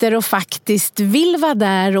sitter och faktiskt vill vara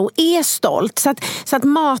där och är stolt. Så att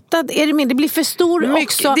mata, är det med? Det blir för stor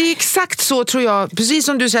också. Det är exakt så, tror jag. Precis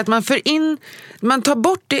som du säger, att man tar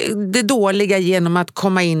bort det dåliga genom att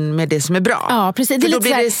komma in med det som är bra. Ja, precis. För då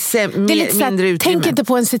blir det mindre utrymme. Tänk inte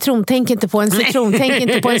på en citron, tänk inte på en citron, tänk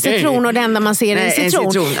inte på en citron, och det enda man ser är en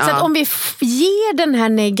citron. Ja. Så att om vi ger den här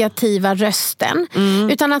negativa rösten,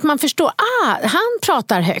 utan att man förstår, han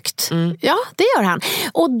pratar högt. Ja, det gör han.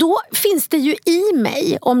 Och då finns det ju i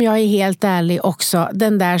mig, om jag är helt ärlig också,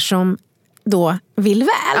 den där som då vill väl.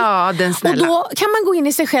 Ja, den snälla. Och då kan man gå in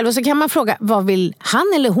i sig själv och så kan man fråga, vad vill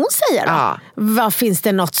han eller hon säga då? Ja. Vad finns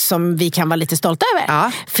det något som vi kan vara lite stolta över?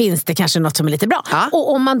 Ja. Finns det kanske något som är lite bra? Ja.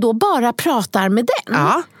 Och om man då bara pratar med den,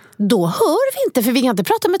 då hör vi inte, för vi kan inte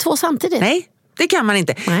prata med två samtidigt. Nej. Det kan man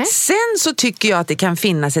inte. Nej. Sen så tycker jag att det kan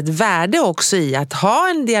finnas ett värde också i att ha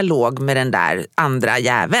en dialog med den där andra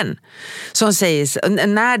jäveln. Som säger,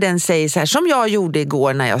 när den säger så här, som jag gjorde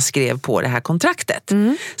igår när jag skrev på det här kontraktet.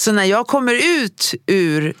 Så när jag kommer ut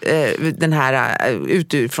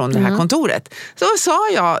från det här kontoret, så sa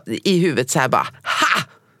jag i huvudet så här bara, ha!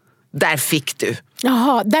 Där fick du.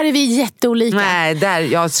 Jaha, där är vi jätteolika. Nej, där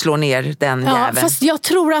jag slår ner den jäveln. Fast jag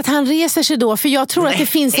tror att han reser sig då, för jag tror att det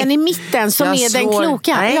finns en i mitten som är den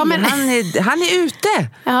kloka. Nej, ja, men han är ute.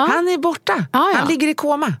 Ja. Han är borta. Ja. Han ligger i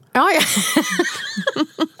koma. Ja.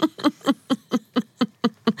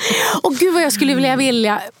 Och gud vad jag skulle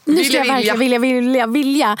vilja. Nu ska jag verkligen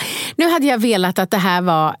vilja. Nu hade jag velat att det här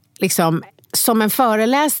var liksom som en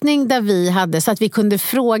föreläsning där vi hade, så att vi kunde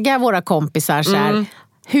fråga våra kompisar så här,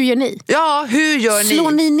 hur gör ni? Ja, hur gör ni?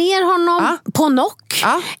 Slår ni ner honom på knock?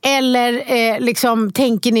 Ja. Eller liksom,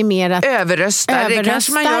 tänker ni mer att överröstar, det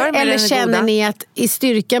kanske man gör med eller känner ni att i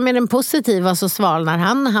styrka med den positiva så svalnar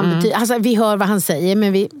han betyder, alltså, vi hör vad han säger,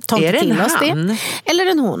 men vi tar inte till oss det. Eller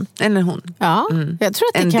en hon. Eller hon. Ja, jag tror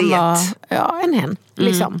att det kan vara en hen.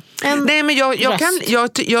 Liksom. Nej, men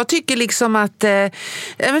jag tycker liksom att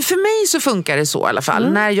för mig så funkar det så i alla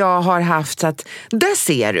fall. När jag har haft så att, där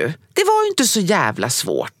ser du, det var ju inte så jävla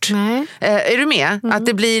svårt. Nej. Är du med? Att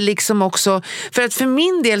det blir liksom också, för att för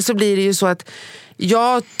min del så blir det ju så att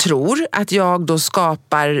jag tror att jag då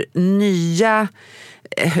skapar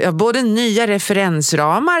både nya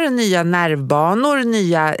referensramar, nya nervbanor,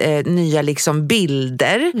 nya liksom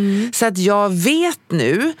bilder. Så att jag vet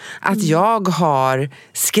nu att jag har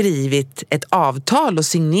skrivit ett avtal och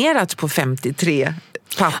signerat på 53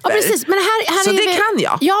 papper. Ja, precis. Men här så är det kan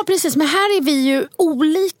jag. Ja, precis. Men här är vi ju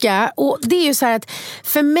olika. Och det är ju så här att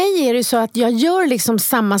för mig är det så att jag gör liksom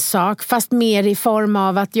samma sak, fast mer i form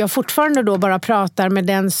av att jag fortfarande då bara pratar med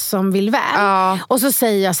den som vill väl. Ja. Och så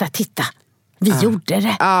säger jag så här, titta, vi gjorde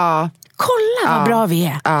det. Ja. Kolla vad bra vi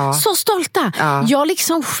är. Ja. Så stolta. Ja. Jag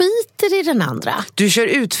liksom skiter i den andra. Du kör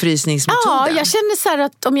utfrysningsmetoden. Ja, jag känner så här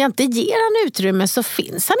att om jag inte ger han utrymme så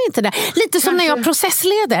finns han inte där. Lite som när jag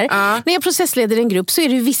processleder. Ja. När jag processleder en grupp så är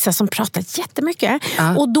det ju vissa som pratar jättemycket.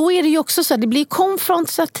 Ja. Och då är det ju också så att det blir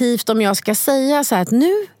konfrontativt om jag ska säga så här att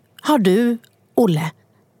nu har du, Olle,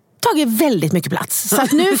 tagit väldigt mycket plats. Så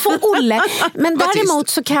att nu får Olle. Men däremot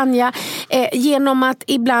så kan jag genom att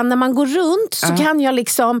ibland när man går runt så kan jag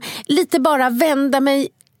liksom lite bara vända mig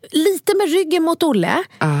lite med ryggen mot Olle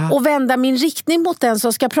och vända min riktning mot den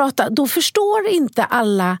som ska prata. Då förstår inte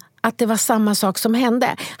alla att det var samma sak som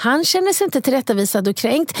hände. Han känner sig inte tillrättavisad och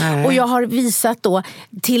kränkt. Nej. Och jag har visat då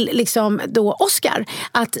till liksom då Oscar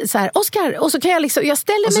att så här, Oscar, och så kan jag liksom, jag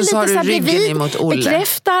ställer mig lite så här bredvid,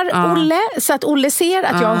 bekräftar Olle så att Olle ser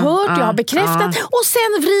att jag har hört, jag har bekräftat och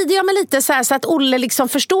sen vrider jag mig lite så här så att Olle liksom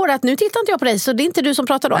förstår att nu tittar inte jag på dig, så det är inte du som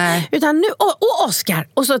pratar då. Utan nu, och Oscar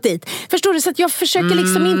och så dit. Förstår du? Så att jag försöker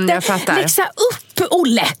liksom inte läxa upp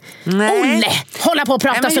Olle! Olle! Hålla på och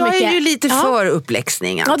prata så mycket. Jag är ju lite för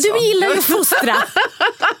uppläxning alltså. Ja, du gillar ju att fostra.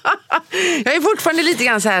 Jag är fortfarande lite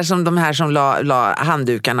grann så här som de här som la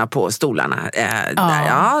handdukarna på stolarna. Där.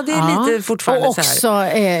 Ja, det är lite fortfarande och så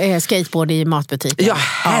här. Också skateboard i matbutiken. Ja,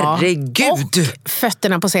 herregud. Och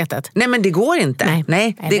fötterna på sätet. Nej, men det går inte.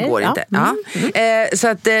 Nej, det går inte. Ja. Så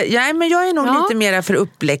att, men jag är nog lite mer för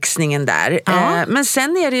uppläxningen där. Men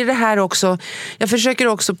sen är det ju det här också, jag försöker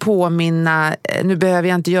också påminna, nu behöver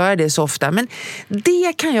jag inte göra det så ofta, men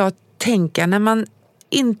det kan jag tänka när man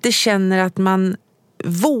inte känner att man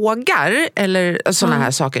vågar eller såna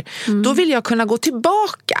här saker, då vill jag kunna gå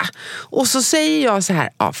tillbaka och så säger jag så här,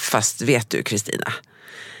 fast vet du Kristina,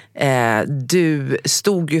 du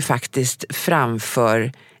stod ju faktiskt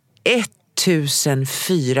framför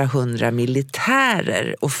 1400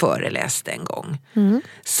 militärer och föreläste en gång.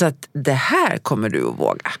 Så att det här kommer du att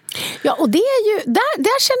våga. Ja, och det är ju,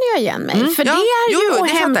 där känner jag igen mig. För det är ju att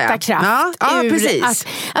hämta kraft. Ja, precis.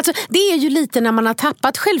 Alltså, det är ju lite när man har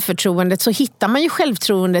tappat självförtroendet, så hittar man ju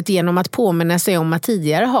självförtroendet genom att påminna sig om att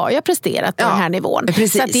tidigare har jag presterat på den här nivån.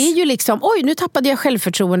 Precis. Så att det är ju liksom, oj, nu tappade jag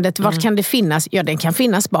självförtroendet. Vart kan det finnas? Ja, den kan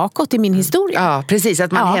finnas bakåt i min historia. Ja, precis.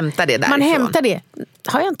 Att man hämtar det därifrån. Man hämtar det.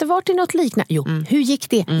 Har jag inte varit i något liknande? Jo, hur gick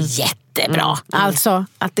det? Jättebra. Alltså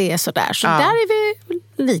att det är sådär. Så där är vi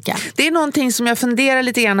lika. Det är någonting som jag funderar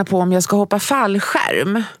lite grann på om jag ska hoppa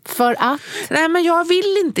fallskärm. För att? Nej, men jag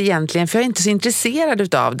vill inte egentligen, för jag är inte så intresserad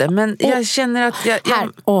utav det. Men jag känner att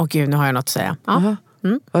gud, nu har jag något att säga. Ja.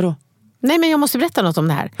 Vadå? Nej, men jag måste berätta något om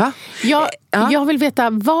det här. Jag vill veta,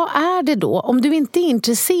 vad är det då? Om du inte är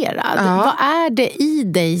intresserad, vad är det i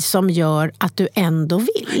dig som gör att du ändå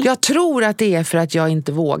vill? Jag tror att det är för att jag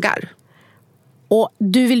inte vågar. Och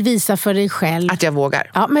du vill visa för dig själv att jag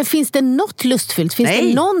vågar. Ja, men finns det något lustfyllt? Finns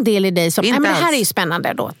det någon del i dig som, men det här är ju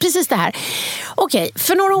spännande då. Precis det här. Okej,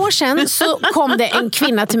 för några år sedan så kom det en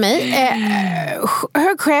kvinna till mig.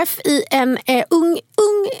 Hög chef i en ung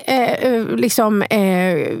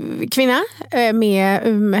kvinna med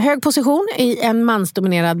hög position i en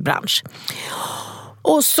mansdominerad bransch.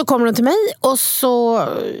 Och så kommer hon till mig och så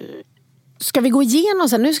ska vi gå igenom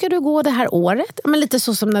så här, nu ska du gå det här året. Men lite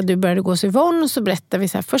så som när du började gå Yvonne, och så berättar vi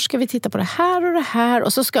så här, först ska vi titta på det här och det här,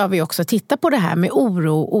 och så ska vi också titta på det här med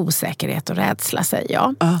oro, osäkerhet och rädsla, säger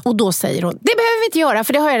jag. Och då säger hon, det behöver vi inte göra,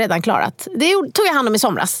 för det har jag redan klarat. Det tog jag hand om i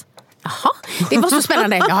somras. Jaha, det var så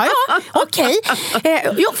spännande. Ja, okej.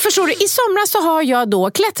 Förstår du, i somras så har jag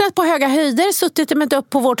då klättrat på höga höjder, suttit upp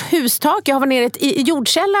på vårt hustak. Jag har varit nere i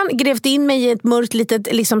jordkällan, grävt in mig i ett mörkt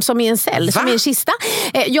litet, liksom som i en cell, som i en kista.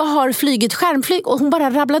 Jag har flygit skärmflyg, och hon bara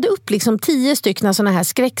rabblade upp liksom 10 stycken såna här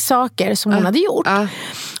skräcksaker som hon hade gjort.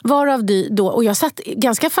 Varav då, och jag satt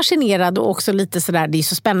ganska fascinerad och också lite sådär, det är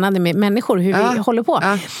så spännande med människor, hur vi håller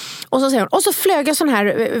på. Och så säger hon, och så flög jag sån här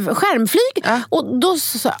skärmflyg. Och då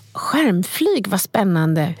så skärmflyg, vad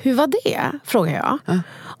spännande. Hur var det? Frågar jag.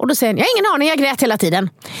 Och då säger hon, jag har ingen aning, jag grät hela tiden.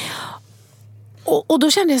 Och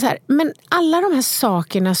då kände jag så här, men alla de här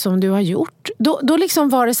sakerna som du har gjort, då liksom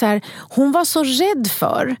var det så här, hon var så rädd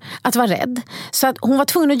för att vara rädd. Så att hon var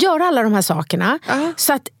tvungen att göra alla de här sakerna.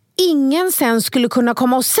 Så att ingen sen skulle kunna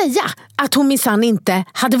komma och säga att hon minsann inte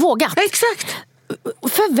hade vågat. Exakt.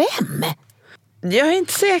 För vem? Jag är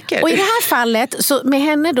inte säker. Och i det här fallet så med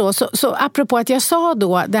henne då, så apropå att jag sa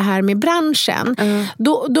då det här med branschen,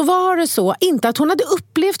 då var det så, inte att hon hade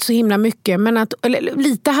upplevt så himla mycket, men att, eller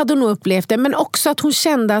lite hade hon nog upplevt det, men också att hon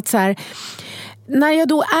kände att så här, när jag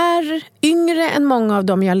då är yngre än många av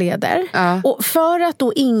dem jag leder, och för att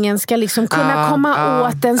då ingen ska liksom kunna komma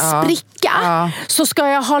åt en spricka, så ska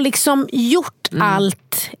jag ha liksom gjort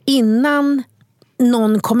allt innan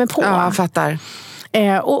någon kommer på. Ja, jag fattar.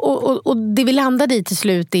 Och det vi landade i till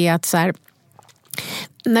slut är att så här,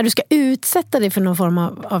 när du ska utsätta dig för någon form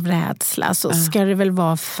av rädsla, så ska det väl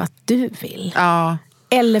vara för att du vill.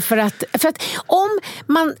 Eller för att om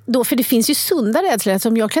man då, för det finns ju sunda rädslor,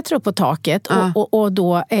 som jag klättrar upp på taket och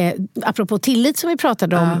då, apropå tillit som vi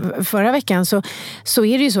pratade om förra veckan, så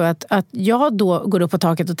är det ju så att jag då går upp på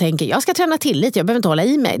taket och tänker, jag ska träna tillit, jag behöver inte hålla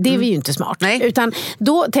i mig. Det är ju inte smart. Nej. Utan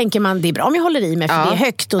då tänker man, det är bra om jag håller i mig, för det är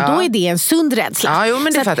högt, och då är det en sund rädsla. Ja, jo,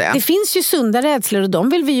 men det fattar jag. Det finns ju sunda rädslor, och de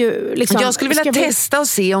vill vi ju liksom, jag skulle vilja testa och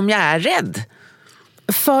se om jag är rädd.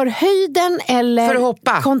 För höjden eller för att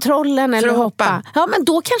hoppa. Kontrollen eller hoppa. Ja, men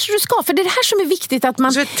då kanske du ska. För det är det här som är viktigt, att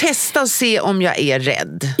man... Så testa och se om jag är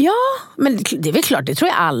rädd. Ja, men det är väl klart, det tror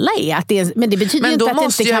jag alla är. Att det är, men det betyder ju inte att det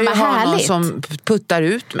inte kan vara härligt. Men då måste jag ha någon som puttar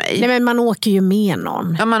ut mig. Nej, men man åker ju med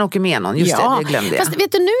någon. Ja, man åker med någon, just det glömde jag. Fast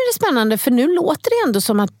vet du, nu är det spännande, för nu låter det ändå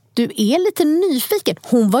som att du är lite nyfiken.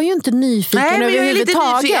 Hon var ju inte nyfiken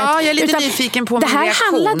överhuvudtaget. Jag är lite nyfiken på min reaktion. Det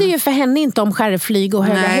här handlade ju för henne inte om skärflyg och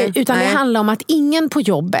höga höjd, utan det handlar om att ingen på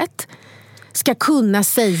jobbet ska kunna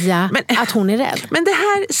säga att hon är rädd. Men det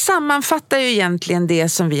här sammanfattar ju egentligen det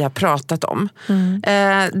som vi har pratat om.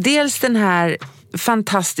 Dels den här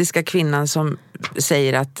fantastiska kvinnan som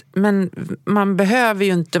säger att men man behöver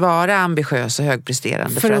ju inte vara ambitiös och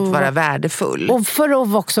högpresterande för att vara värdefull. Och för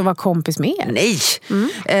att också vara kompis med er.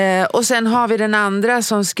 Nej. Och sen har vi den andra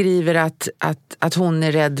som skriver att hon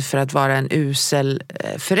är rädd för att vara en usel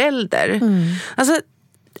förälder. Alltså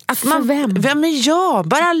att vem är jag?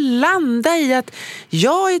 Bara landa i att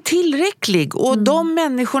jag är tillräcklig och de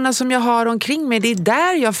människorna som jag har omkring mig, det är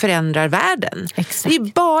där jag förändrar världen. Exakt. Det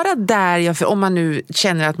är bara där om man nu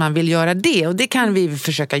känner att man vill göra det, och det kan vi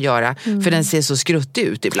försöka göra för den ser så skruttig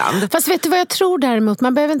ut ibland. Fast vet du vad jag tror däremot?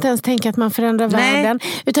 Man behöver inte ens tänka att man förändrar världen,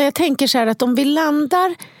 utan jag tänker så här att om vi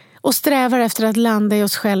landar och strävar efter att landa i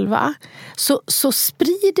oss själva, så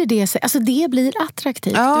sprider det sig. Alltså det blir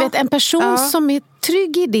attraktivt. Du vet, en person som är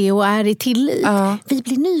trygg i det och är i tillit, vi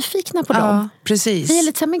blir nyfikna på dem. Precis. Vi är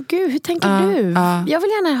lite så här, men gud, hur tänker du? Jag vill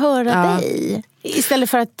gärna höra dig. Istället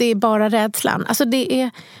för att det är bara rädslan. Alltså det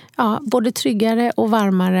är både tryggare och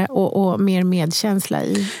varmare och mer medkänsla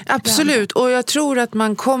i. Absolut, och jag tror att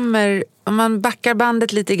man kommer, om man backar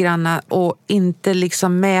bandet lite grann och inte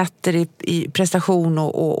liksom mäter i prestation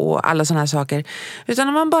och alla sådana här saker, utan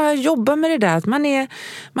om man bara jobbar med det där, att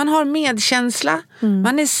man har medkänsla,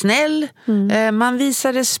 man är snäll, man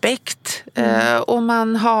visar respekt och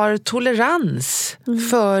man har tolerans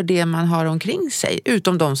för det man har omkring sig,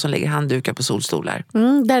 utom de som lägger handdukar på solstolar.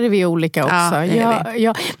 Där är vi olika också.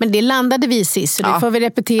 Men det landade vi sist, så det får vi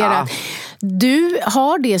repetera. Du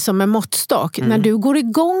har det som en måttstock. När du går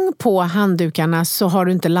igång på handdukarna så har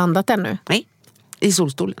du inte landat ännu. Nej, i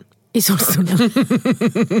solstolen. I solstolen.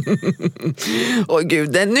 Åh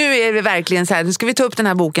gud, nu är vi verkligen så här. Nu ska vi ta upp den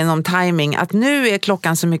här boken om timing. Att nu är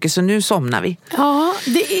klockan så mycket så nu somnar vi. Ja,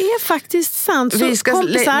 det är faktiskt sant.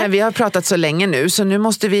 Men vi har pratat så länge nu, så nu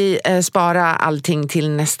måste vi spara allting till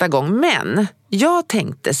nästa gång. Men jag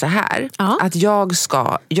tänkte så här, att jag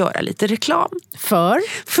ska göra lite reklam.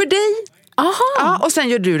 För dig. Aha. Ja, och sen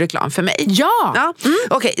gör du reklam för mig. Ja.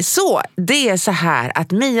 Okej, så det är så här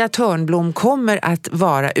att Mia Törnblom kommer att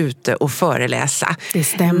vara ute och föreläsa. Det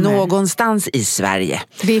stämmer. Någonstans i Sverige.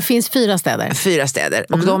 Det finns 4 städer. 4 städer.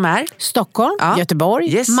 Och de är? Stockholm,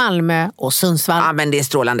 Göteborg, Malmö och Sundsvall. Ja, men det är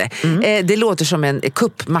strålande. Det låter som en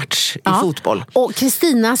cupmatch i fotboll. Och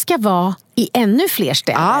Kristina ska vara i ännu fler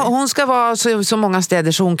städer. Ja, och hon ska vara så många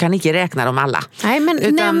städer så hon kan inte räkna dem alla. Nej,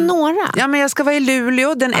 men nämn några. Ja, men jag ska vara i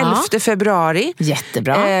Luleå den 11 februari.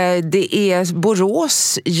 Jättebra. Det är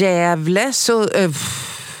Borås, Gävle,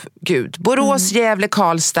 Borås, Gävle,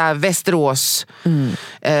 Karlstad, Västerås,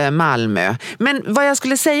 Malmö. Men vad jag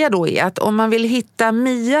skulle säga då är att om man vill hitta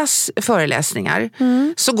Mias föreläsningar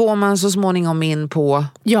så går man så småningom in på...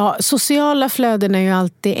 Ja, sociala flöden är ju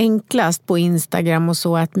alltid enklast på Instagram och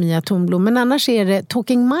så, att Mia Törnblom. Men annars är det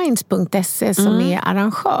talkingminds.se som är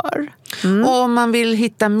arrangör. Och om man vill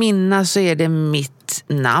hitta Minna så är det mittnamn.se.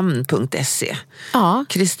 Ja.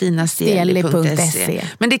 kristinasteli.se.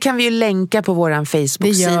 Men det kan vi ju länka på våran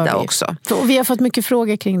Facebook-sida också. Och vi har fått mycket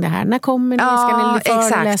frågor kring det här. När kommer ni? Ska ni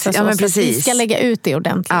föreläsa? Ja, men precis. Vi ska lägga ut det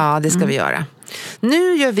ordentligt. Ja, det ska vi göra.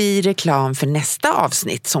 Nu gör vi reklam för nästa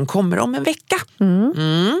avsnitt som kommer om en vecka.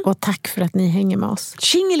 Och tack för att ni hänger med oss.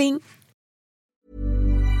 Tjingeling!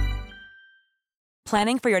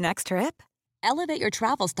 Planning for your next trip? Elevate your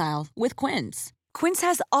travel style with Quince. Quince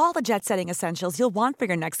has all the jet-setting essentials you'll want for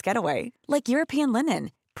your next getaway, like European linen,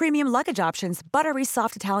 premium luggage options, buttery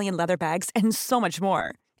soft Italian leather bags, and so much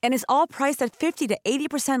more. And is all priced at 50 to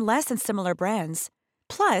 80% less than similar brands.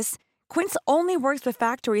 Plus, Quince only works with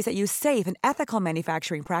factories that use safe and ethical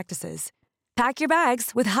manufacturing practices. Pack your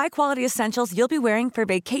bags with high-quality essentials you'll be wearing for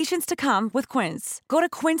vacations to come with Quince. Go to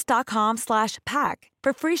quince.com/pack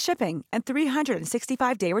for free shipping and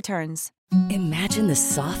 365-day returns. Imagine the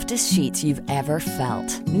softest sheets you've ever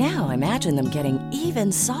felt. Now imagine them getting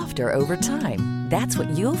even softer over time. That's what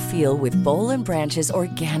you'll feel with Boll & Branch's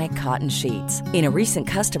organic cotton sheets. In a recent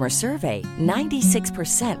customer survey,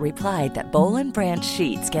 96% replied that Boll & Branch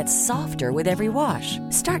sheets get softer with every wash.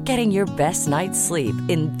 Start getting your best night's sleep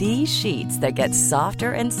in these sheets that get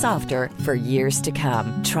softer and softer for years to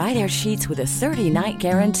come. Try their sheets with a 30-night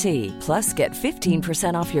guarantee. Plus, get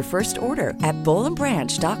 15% off your first order at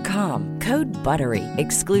bollandbranch.com. Code BUTTERY.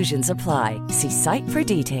 Exclusions apply. See site for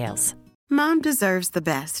details. Mom deserves the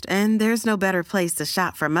best, and there's no better place to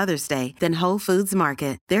shop for Mother's Day than Whole Foods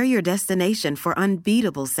Market. They're your destination for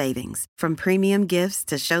unbeatable savings, from premium gifts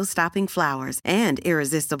to show-stopping flowers and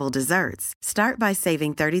irresistible desserts. Start by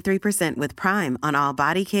saving 33% with Prime on all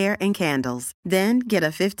body care and candles. Then get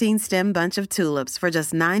a 15-stem bunch of tulips for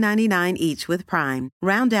just $9.99 each with Prime.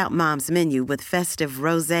 Round out Mom's menu with festive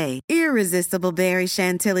rosé, irresistible berry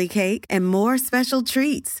chantilly cake, and more special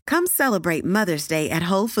treats. Come celebrate Mother's Day at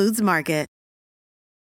Whole Foods Market.